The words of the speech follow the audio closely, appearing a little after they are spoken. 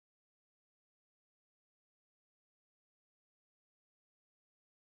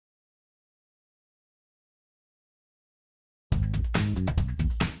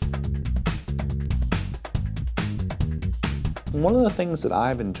One of the things that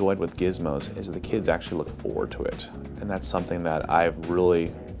I've enjoyed with Gizmos is that the kids actually look forward to it. And that's something that I've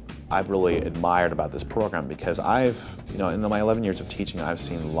really admired about this program, because in my 11 years of teaching, I've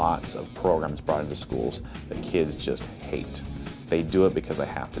seen lots of programs brought into schools that kids just hate. They do it because they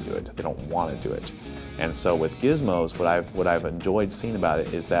have to do it. They don't want to do it. And so with Gizmos, what I've enjoyed seeing about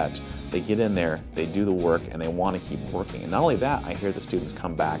it is that they get in there, they do the work, and they want to keep working. And not only that, I hear the students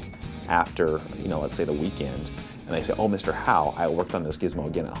come back after, let's say the weekend, and they say, oh, Mr. Howe, I worked on this Gizmo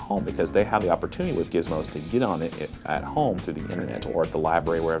again at home, because they have the opportunity with Gizmos to get on it at home through the internet or at the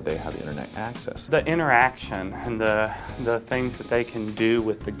library, wherever they have the internet access. The interaction and the things that they can do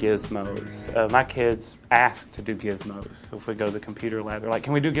with the Gizmos. My kids ask to do Gizmos. So if we go to the computer lab, they're like,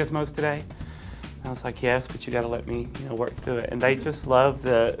 can we do Gizmos today? And I was like, yes, but you got to let me work through it. And they just love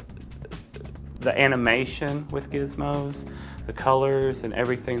the animation with Gizmos, the colors and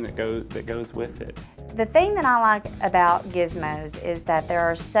everything that goes with it. The thing that I like about Gizmos is that there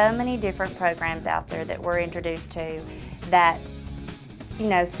are so many different programs out there that we're introduced to that,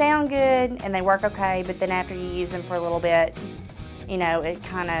 sound good and they work okay, but then after you use them for a little bit, it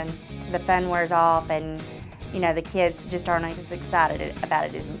kind of, the fun wears off, and, the kids just aren't as excited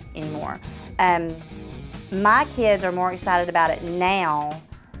about it anymore. My kids are more excited about it now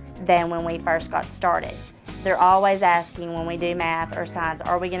than when we first got started. They're always asking when we do math or science,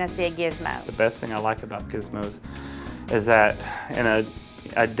 are we going to see a Gizmo? The best thing I like about Gizmos is that in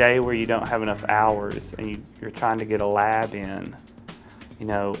a day where you don't have enough hours and you're trying to get a lab in,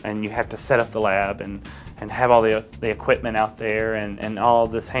 and you have to set up the lab and have all the equipment out there and all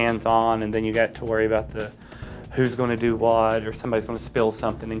this hands-on, and then you got to worry about who's going to do what, or somebody's going to spill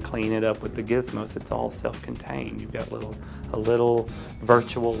something and clean it up. With the Gizmos, it's all self-contained. You've got a little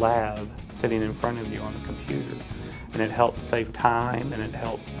virtual lab sitting in front of you on the computer, and it helps save time, and it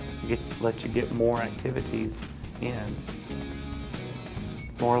helps let you get more activities in,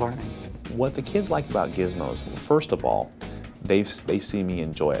 more learning. What the kids like about Gizmos, first of all, they see me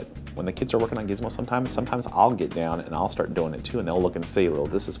enjoy it. When the kids are working on Gizmos, sometimes I'll get down and I'll start doing it too, and they'll look and see, well,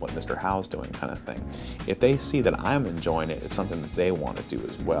 this is what Mr. Howe's doing, kind of thing. If they see that I'm enjoying it, it's something that they want to do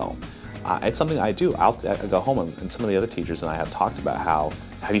as well. It's something I do. I go home, and some of the other teachers and I have talked about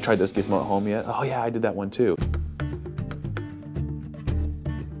have you tried this Gizmo at home yet? Oh yeah, I did that one too.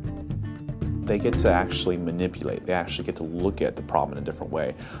 They get to actually manipulate. They actually get to look at the problem in a different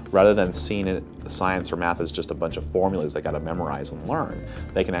way. Rather than seeing it, science or math as just a bunch of formulas they got to memorize and learn,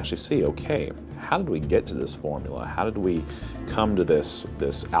 they can actually see, okay, how did we get to this formula? How did we come to this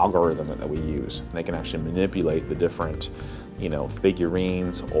algorithm that we use? And they can actually manipulate the different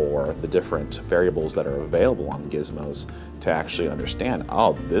figurines or the different variables that are available on Gizmos to actually understand,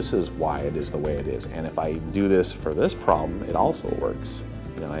 oh, this is why it is the way it is. And if I do this for this problem, it also works.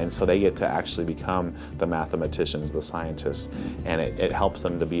 And so they get to actually become the mathematicians, the scientists, and it helps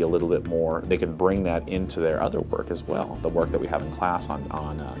them to be a little bit more, they can bring that into their other work as well, the work that we have in class on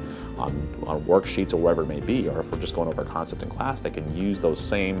worksheets or whatever it may be, or if we're just going over a concept in class, they can use those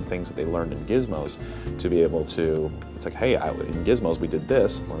same things that they learned in Gizmos to be able to, it's like, hey, in Gizmos we did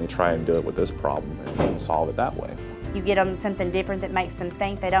this, let me try and do it with this problem and solve it that way. You get them something different that makes them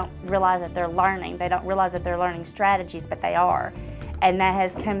think. They don't realize that they're learning. They don't realize that they're learning strategies, but they are. And that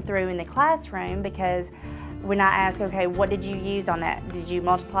has come through in the classroom, because when I ask, okay, what did you use on that? Did you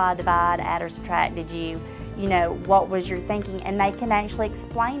multiply, divide, add, or subtract? Did you, what was your thinking? And they can actually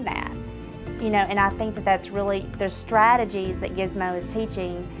explain that. And I think that that's really, the strategies that Gizmo is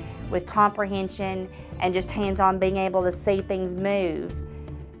teaching with comprehension and just hands-on being able to see things move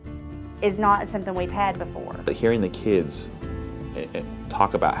is not something we've had before. But hearing the kids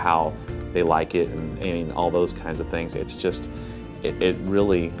talk about how they like it and all those kinds of things, it's just, it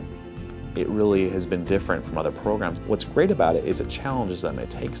really has been different from other programs. What's great about it is it challenges them. It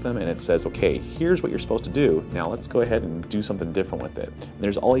takes them and it says, okay, here's what you're supposed to do. Now let's go ahead and do something different with it. And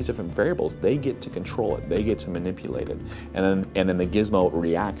there's all these different variables. They get to control it. They get to manipulate it. And then the Gizmo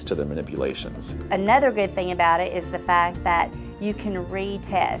reacts to the manipulations. Another good thing about it is the fact that you can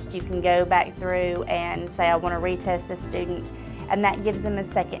retest. You can go back through and say, I want to retest this student. And that gives them a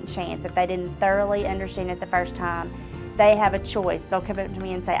second chance. If they didn't thoroughly understand it the first time, they have a choice. They'll come up to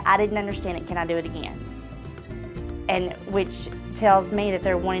me and say, I didn't understand it, can I do it again? And which tells me that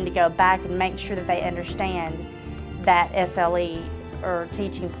they're wanting to go back and make sure that they understand that SLE or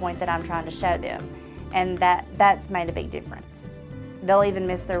teaching point that I'm trying to show them. And that's made a big difference. They'll even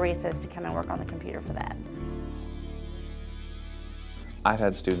miss their recess to come and work on the computer for that. I've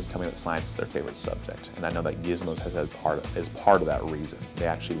had students tell me that science is their favorite subject, and I know that Gizmos has had part of that reason. They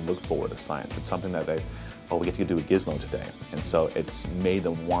actually look forward to science. It's something that oh, we get to do a gizmo today. And so it's made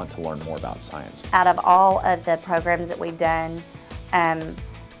them want to learn more about science. Out of all of the programs that we've done,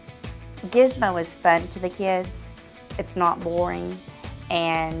 Gizmo is fun to the kids. It's not boring,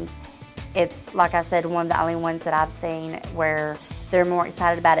 and it's, like I said, one of the only ones that I've seen where they're more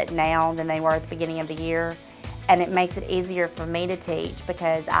excited about it now than they were at the beginning of the year. And it makes it easier for me to teach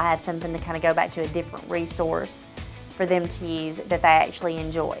because I have something to kind of go back to, a different resource for them to use that they actually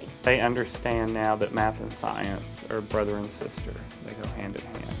enjoy. They understand now that math and science are brother and sister. They go hand in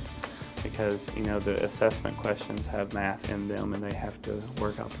hand because, you know, the assessment questions have math in them and they have to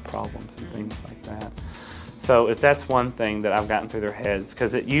work out the problems and things like that. So if that's one thing that I've gotten through their heads,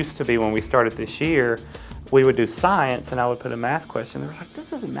 because it used to be when we started this year, we would do science and I would put a math question. They were like,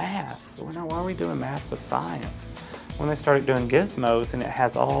 this isn't math. Well, no, why are we doing math with science? When they started doing gizmos and it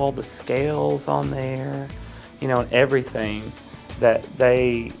has all the scales on there, you know, and everything that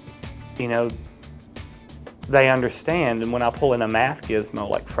they, you know, they understand. And when I pull in a math gizmo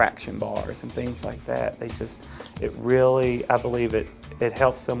like fraction bars and things like that, they just, it really, I believe it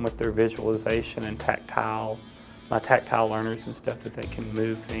helps them with their visualization and tactile, my tactile learners and stuff, that they can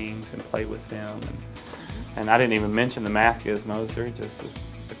move things and play with them. And I didn't even mention the math gizmos. They're just as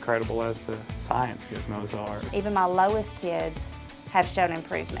incredible as the science gizmos are. Even my lowest kids have shown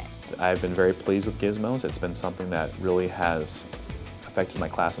improvement. I've been very pleased with gizmos. It's been something that really has affected my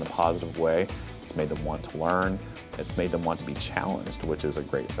class in a positive way. It's made them want to learn. It's made them want to be challenged, which is a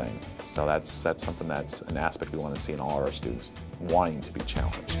great thing. So that's something that's an aspect we want to see in all of our students, wanting to be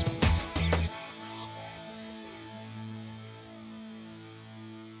challenged.